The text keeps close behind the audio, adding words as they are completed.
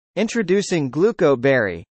Introducing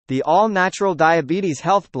GlucoBerry, the all-natural diabetes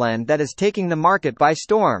health blend that is taking the market by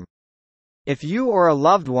storm. If you or a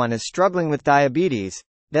loved one is struggling with diabetes,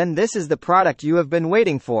 then this is the product you have been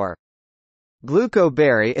waiting for.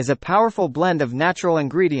 GlucoBerry is a powerful blend of natural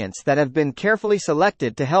ingredients that have been carefully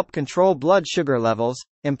selected to help control blood sugar levels,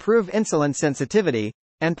 improve insulin sensitivity,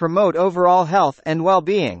 and promote overall health and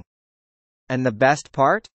well-being. And the best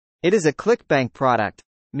part? It is a Clickbank product,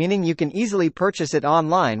 meaning you can easily purchase it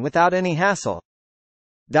online without any hassle.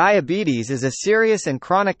 Diabetes is a serious and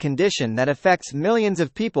chronic condition that affects millions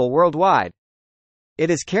of people worldwide. It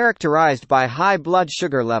is characterized by high blood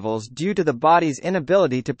sugar levels due to the body's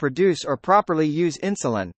inability to produce or properly use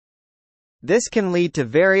insulin. This can lead to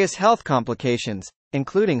various health complications,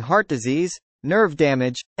 including heart disease, nerve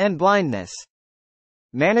damage, and blindness.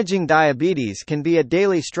 Managing diabetes can be a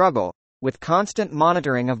daily struggle, with constant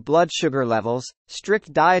monitoring of blood sugar levels,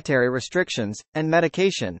 strict dietary restrictions, and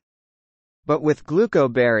medication. But with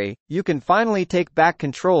GlucoBerry, you can finally take back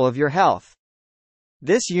control of your health.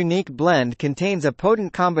 This unique blend contains a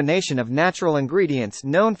potent combination of natural ingredients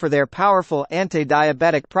known for their powerful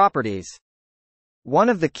anti-diabetic properties. One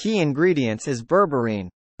of the key ingredients is berberine,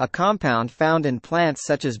 a compound found in plants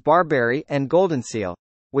such as barberry and goldenseal,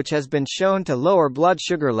 which has been shown to lower blood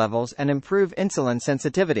sugar levels and improve insulin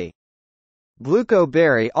sensitivity.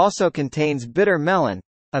 GlucoBerry also contains bitter melon,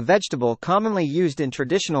 a vegetable commonly used in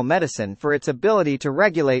traditional medicine for its ability to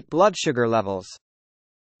regulate blood sugar levels.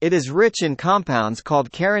 It is rich in compounds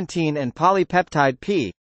called carotene and polypeptide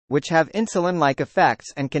P, which have insulin-like effects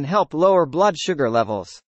and can help lower blood sugar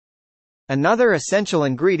levels. Another essential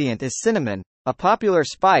ingredient is cinnamon, a popular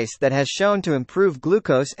spice that has shown to improve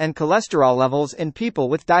glucose and cholesterol levels in people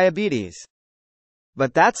with diabetes.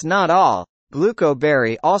 But that's not all.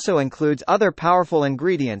 GlucoBerry also includes other powerful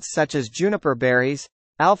ingredients such as juniper berries,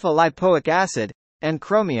 alpha-lipoic acid, and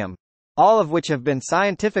chromium, all of which have been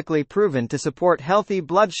scientifically proven to support healthy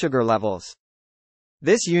blood sugar levels.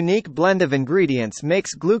 This unique blend of ingredients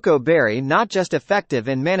makes GlucoBerry not just effective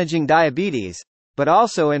in managing diabetes, but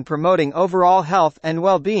also in promoting overall health and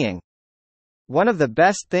well-being. One of the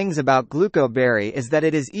best things about GlucoBerry is that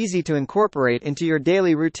it is easy to incorporate into your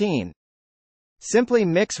daily routine. Simply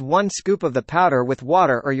mix 1 scoop of the powder with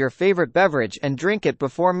water or your favorite beverage and drink it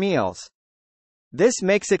before meals. This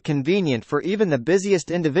makes it convenient for even the busiest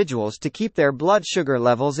individuals to keep their blood sugar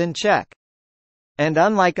levels in check. And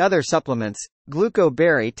unlike other supplements,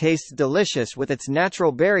 GlucoBerry tastes delicious with its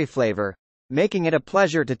natural berry flavor, making it a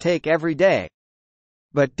pleasure to take every day.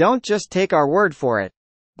 But don't just take our word for it.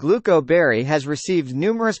 GlucoBerry has received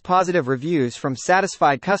numerous positive reviews from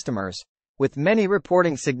satisfied customers, with many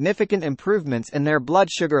reporting significant improvements in their blood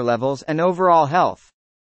sugar levels and overall health.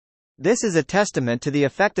 This is a testament to the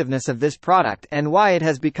effectiveness of this product and why it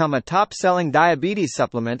has become a top-selling diabetes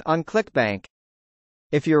supplement on Clickbank.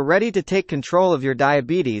 If you're ready to take control of your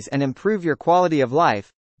diabetes and improve your quality of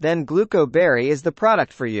life, then GlucoBerry is the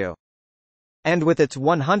product for you. And with its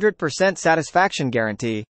 100% satisfaction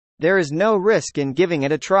guarantee, there is no risk in giving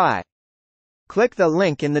it a try. Click the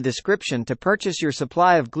link in the description to purchase your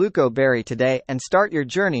supply of GlucoBerry today and start your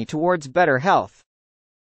journey towards better health.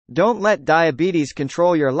 Don't let diabetes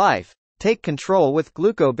control your life. Take control with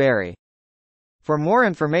GlucoBerry. For more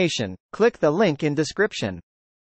information, click the link in description.